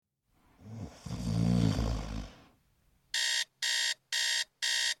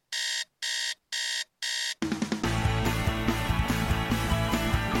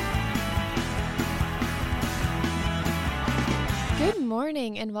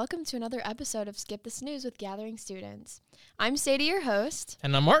morning, and welcome to another episode of Skip the Snooze with Gathering Students. I'm Sadie, your host.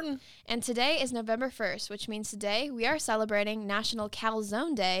 And I'm Martin. And today is November 1st, which means today we are celebrating National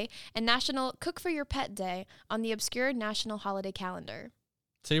Calzone Day and National Cook for Your Pet Day on the obscure national holiday calendar.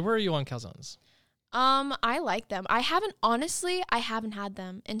 Sadie, where are you on calzones? I like them. I haven't had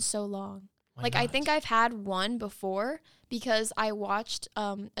them in so long. Why I not? think I've had one before because I watched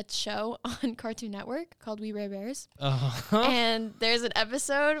a show on Cartoon Network called We Bare Bears. And there's an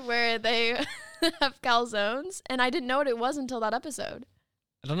episode where they have calzones, and I didn't know what it was until that episode.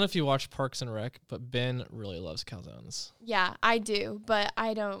 I don't know if you watch Parks and Rec, but Ben really loves calzones. Yeah, I do, but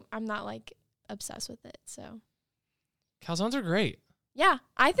I'm not like obsessed with it, so. Calzones are great. Yeah,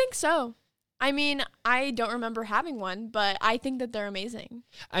 I think so. I mean, I don't remember having one, but I think that they're amazing.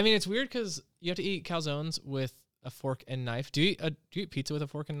 I mean, it's weird because you have to eat calzones with a fork and knife. Do you eat pizza with a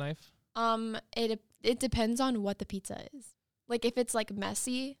fork and knife? It depends on what the pizza is. Like if it's like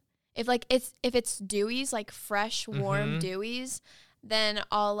messy, if it's Dewey's, like fresh, warm Dewey's, then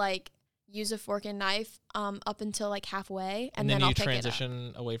I'll like use a fork and knife up until like halfway, and then I'll pick it up. And then you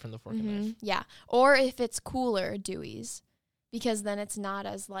transition away from the fork and knife. Yeah, or if it's cooler Dewey's, because then it's not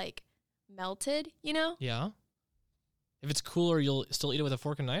as like melted, you know? Yeah. If it's cooler, you'll still eat it with a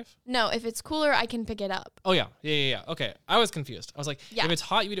fork and knife? No, if it's cooler, I can pick it up. Oh, yeah. Yeah. Okay. I was confused. I was like, yeah. If it's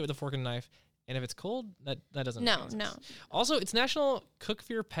hot, you eat it with a fork and knife. And if it's cold, that doesn't make sense. No. Also, it's National Cook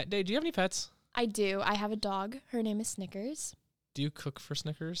for Your Pet Day. Do you have any pets? I do. I have a dog. Her name is Snickers. Do you cook for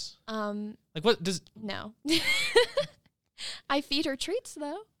Snickers? Like what does... No. I feed her treats,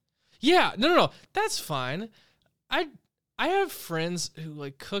 though. Yeah. No. That's fine. I have friends who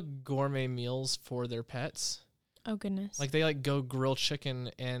like cook gourmet meals for their pets. Oh goodness. Like they like go grill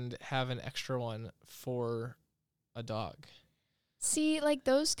chicken and have an extra one for a dog. See, like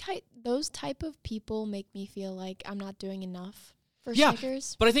those type of people make me feel like I'm not doing enough for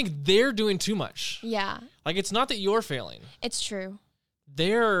Snickers. But I think they're doing too much. Yeah. Like it's not that you're failing. It's true.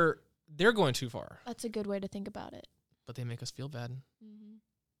 They're going too far. That's a good way to think about it. But they make us feel bad. Mm-hmm.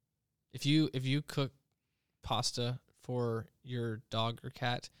 If you cook pasta for your dog or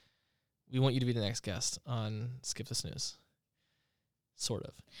cat, we want you to be the next guest on Skip the Snooze. Sort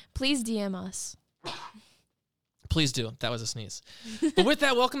of. Please DM us. Please do. That was a sneeze. But with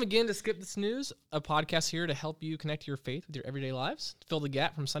that, welcome again to Skip the Snooze, a podcast here to help you connect your faith with your everyday lives, to fill the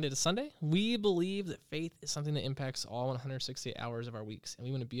gap from Sunday to Sunday. We believe that faith is something that impacts all 168 hours of our weeks, and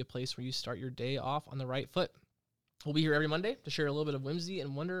we want to be a place where you start your day off on the right foot. We'll be here every Monday to share a little bit of whimsy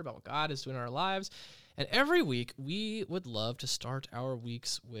and wonder about what God is doing in our lives. And every week, we would love to start our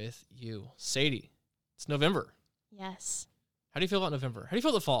weeks with you. Sadie, it's November. Yes. How do you feel about November? How do you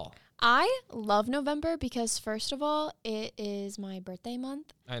feel the fall? I love November because, first of all, it is my birthday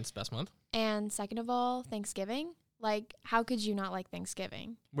month. And it's best month. And second of all, Thanksgiving. Like, how could you not like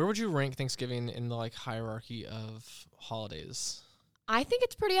Thanksgiving? Where would you rank Thanksgiving in the like hierarchy of holidays? I think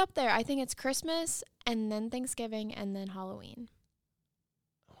it's pretty up there. I think it's Christmas and then Thanksgiving and then Halloween.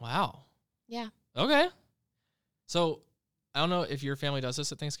 Wow. Yeah. Okay. So, I don't know if your family does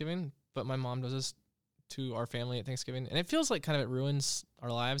this at Thanksgiving, but my mom does this to our family at Thanksgiving. And it feels like kind of it ruins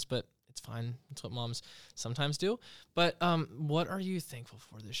our lives, but it's fine. It's what moms sometimes do. But what are you thankful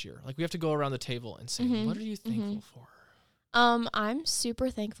for this year? Like, we have to go around the table and say, what are you thankful for? I'm super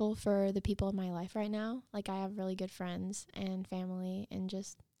thankful for the people in my life right now. Like, I have really good friends and family and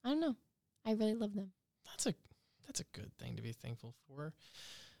just, I don't know. I really love them. That's a good thing to be thankful for.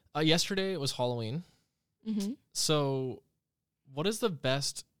 Yesterday it was Halloween. Mm-hmm. So what is the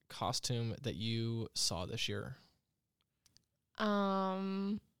best costume that you saw this year?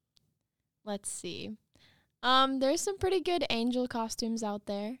 Let's see. There's some pretty good angel costumes out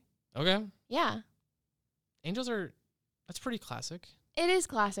there. Okay. Yeah. That's pretty classic. It is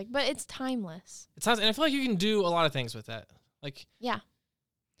classic, but it's timeless. It sounds, and I feel like you can do a lot of things with that. Like, yeah.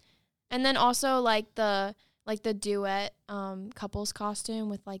 And then also like the duet couples costume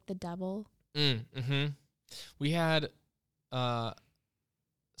with like the devil. We had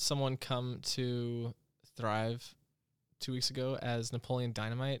someone come to Thrive 2 weeks ago as Napoleon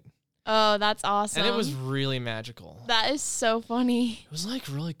Dynamite. Oh, that's awesome. And it was really magical. That is so funny. It was like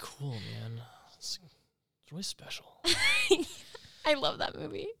really cool, man. It's really special. I love that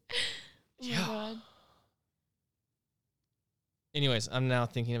movie. Yeah. Oh my God. Anyways, I'm now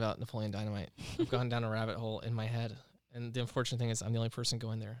thinking about Napoleon Dynamite. I've gone down a rabbit hole in my head. And the unfortunate thing is I'm the only person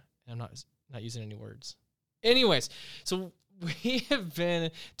going there. And I'm not using any words. Anyways, so we have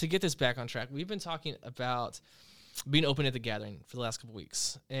been, to get this back on track, we've been talking about being open at the gathering for the last couple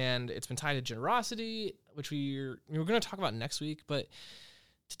weeks. And it's been tied to generosity, which we're going to talk about next week. But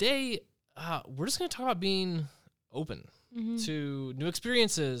today, we're just going to talk about being open. to new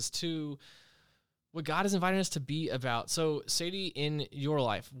experiences, to what God is inviting us to be about. So, Sadie, in your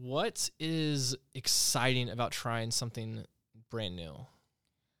life, what is exciting about trying something brand new?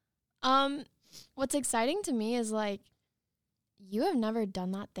 What's exciting to me is like you have never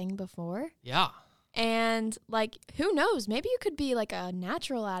done that thing before. Yeah. And like who knows, maybe you could be like a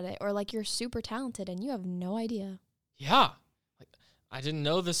natural at it, or like you're super talented and you have no idea. Yeah. Like I didn't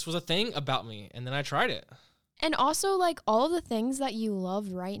know this was a thing about me, and then I tried it. And also, like, all of the things that you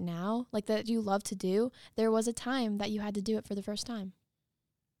love right now, like, that you love to do, there was a time that you had to do it for the first time.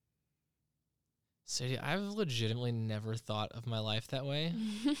 Sadie, I've legitimately never thought of my life that way.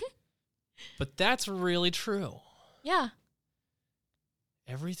 But that's really true. Yeah.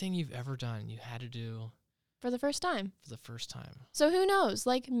 Everything you've ever done, you had to do For the first time. for the first time. So who knows?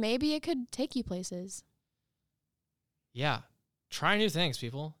 Like, maybe it could take you places. Yeah. Try new things,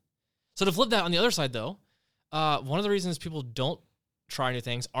 people. So to flip that on the other side, though, one of the reasons people don't try new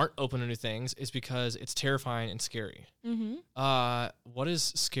things, aren't open to new things, is because it's terrifying and scary. What is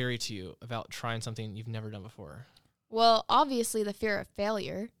scary to you about trying something you've never done before? Well, obviously the fear of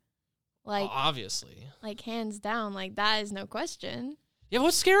failure. Like, Obviously. like hands down, like that is no question. Yeah,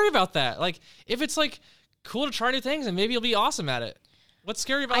 what's scary about that? Like, if it's like cool to try new things and maybe you'll be awesome at it. What's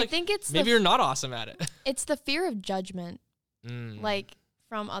scary about I like, think it's maybe you're not awesome at it? it's the fear of judgment, Mm, like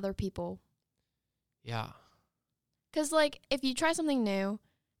from other people. yeah. Because, like, if you try something new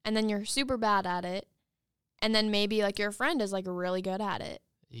and then you're super bad at it, and then maybe, like, your friend is, like, really good at it,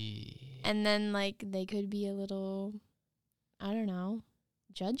 and then, like, they could be a little, I don't know,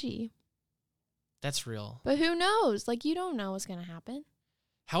 judgy. That's real. But who knows? Like, you don't know what's going to happen.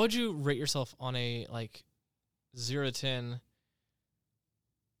 How would you rate yourself on a, like, 0 to 10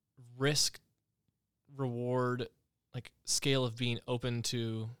 risk reward, like, scale of being open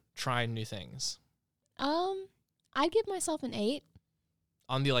to trying new things? I'd give myself an 8.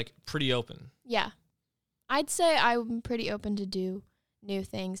 On the, like, pretty open. Yeah. I'd say I'm pretty open to do new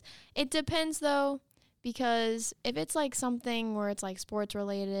things. It depends, though, because if it's, like, something where it's, like, sports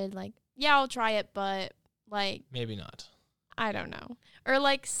related, like, yeah, I'll try it, but, like, Maybe not. I don't know. Or,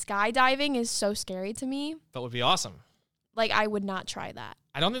 like, skydiving is so scary to me. But would be awesome. Like, I would not try that.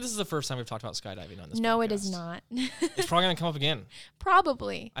 I don't think this is the first time we've talked about skydiving on this No, podcast. it is not. It's probably going to come up again.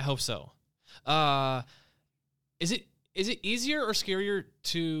 Probably. I hope so. Is it easier or scarier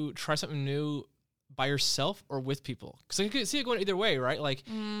to try something new by yourself or with people? Because I could see it going either way, right? Like,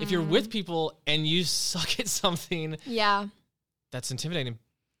 if you're with people and you suck at something, Yeah. that's intimidating.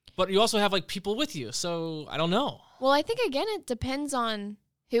 But you also have, like, people with you, so I don't know. Well, I think, again, it depends on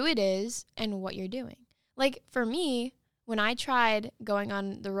who it is and what you're doing. Like, for me, when I tried going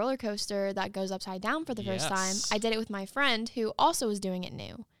on the roller coaster that goes upside down for the first time, Yes. I did it with my friend who also was doing it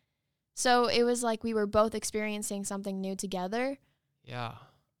new. So it was like we were both experiencing something new together, Yeah.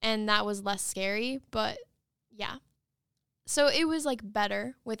 and that was less scary, but yeah. So it was like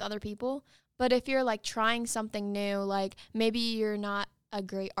better with other people. But if you're like trying something new, like maybe you're not a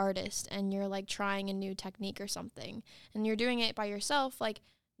great artist and you're like trying a new technique or something and you're doing it by yourself, like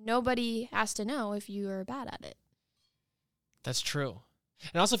nobody has to know if you are bad at it. That's true.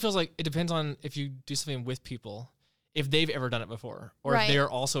 It also feels like it depends on if you do something with people, if they've ever done it before, or Right. if they're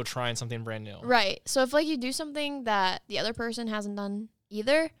also trying something brand new. Right. So if like you do something that the other person hasn't done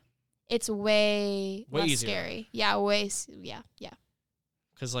either, it's way less easier. scary. Yeah, yeah.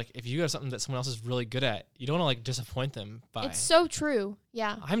 Because, like, if you have something that someone else is really good at, you don't want to, like, disappoint them by... It's so true.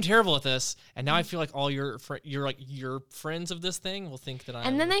 Yeah. I'm terrible at this, and now I feel like all your friends of this thing will think that I'm...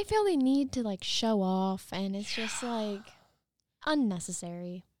 And then they feel they need to like show off, and it's just like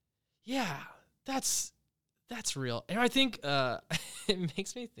unnecessary. Yeah, that's real. And I think it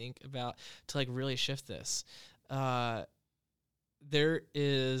makes me think about, to like really shift this, there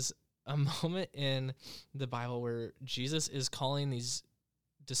is a moment in the Bible where Jesus is calling these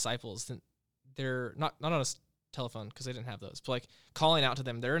disciples. They're not on a telephone because they didn't have those, but like calling out to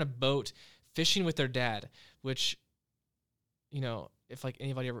them. They're in a boat fishing with their dad, which, you know, if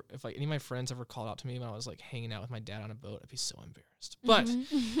any of my friends ever called out to me when I was like hanging out with my dad on a boat, I'd be so embarrassed. But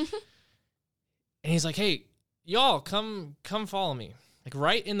Mhm. and he's like, "Hey, y'all, come follow me." Like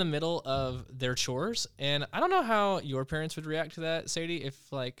right in the middle of their chores. And I don't know how your parents would react to that, Sadie,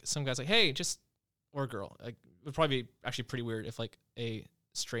 if like some guy's like, "Hey, just," or a girl, like it would probably be actually pretty weird if like a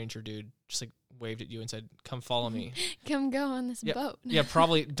stranger dude just like waved at you and said, "Come follow me." Come go on this Yeah. boat. Yeah,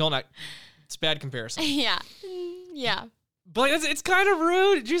 probably don't act. It's bad comparison. Yeah. Yeah. But like, it's kind of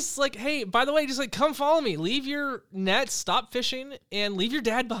rude. Just like, hey, by the way, just like come follow me. Leave your nets, stop fishing, and leave your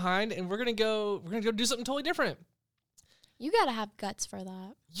dad behind, and we're gonna go do something totally different. You gotta have guts for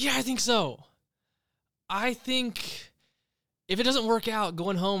that. Yeah, I think so. I think if it doesn't work out,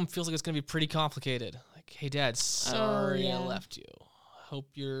 going home feels like it's going to be pretty complicated. Like, hey, Dad, sorry I left you. Hope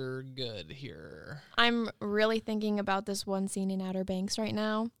you're good here. I'm really thinking about this one scene in Outer Banks right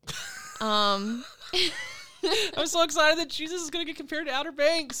now. I'm so excited that Jesus is going to get compared to Outer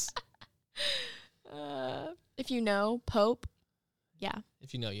Banks. If you know, Pope. Yeah.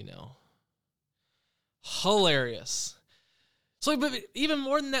 If you know, you know. Hilarious. So, but even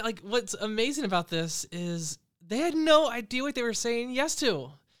more than that, like, what's amazing about this is they had no idea what they were saying yes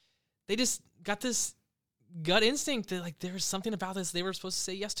to. They just got this gut instinct that, like, there was something about this they were supposed to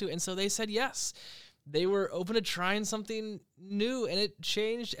say yes to, and so they said yes. They were open to trying something new, and it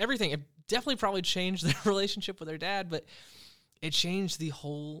changed everything. It definitely probably changed their relationship with their dad, but it changed the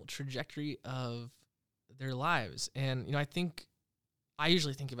whole trajectory of their lives. And, you know, I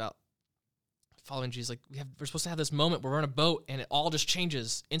usually think about following Jesus, like we're supposed to have this moment where we're on a boat and it all just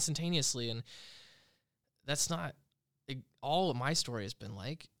changes instantaneously, and that's not all what my story has been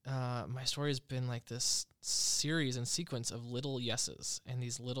like. My story has been like this series and sequence of little yeses and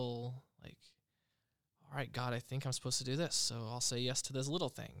these little, like, all right, God, I think I'm supposed to do this, so I'll say yes to this little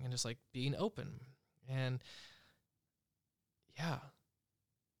thing, and just like being open. And yeah,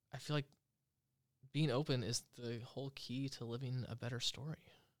 I feel like being open is the whole key to living a better story.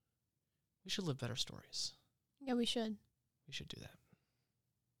 We should live better stories. Yeah, we should. We should do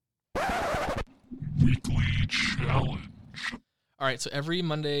that. Weekly challenge. All right, so every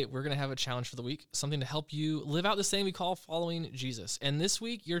Monday, we're going to have a challenge for the week, something to help you live out this thing we call following Jesus. And this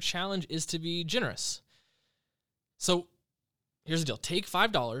week, your challenge is to be generous. So here's the deal. Take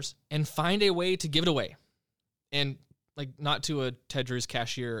 $5 and find a way to give it away. And, like, not to a Ted Drew's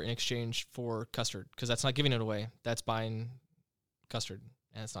cashier in exchange for custard, because that's not giving it away. That's buying custard.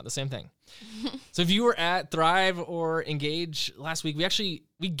 And it's not the same thing. So if you were at Thrive or Engage last week,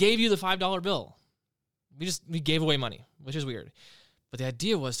 we gave you the $5 bill. We gave away money, which is weird. But the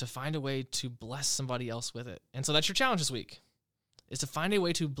idea was to find a way to bless somebody else with it. And so that's your challenge this week, is to find a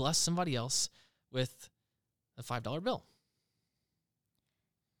way to bless somebody else with a $5 bill.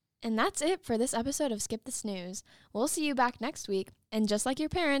 And that's it for this episode of Skip the Snooze. We'll see you back next week. And just like your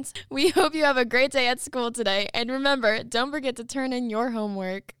parents, we hope you have a great day at school today. And remember, don't forget to turn in your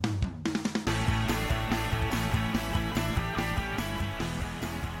homework.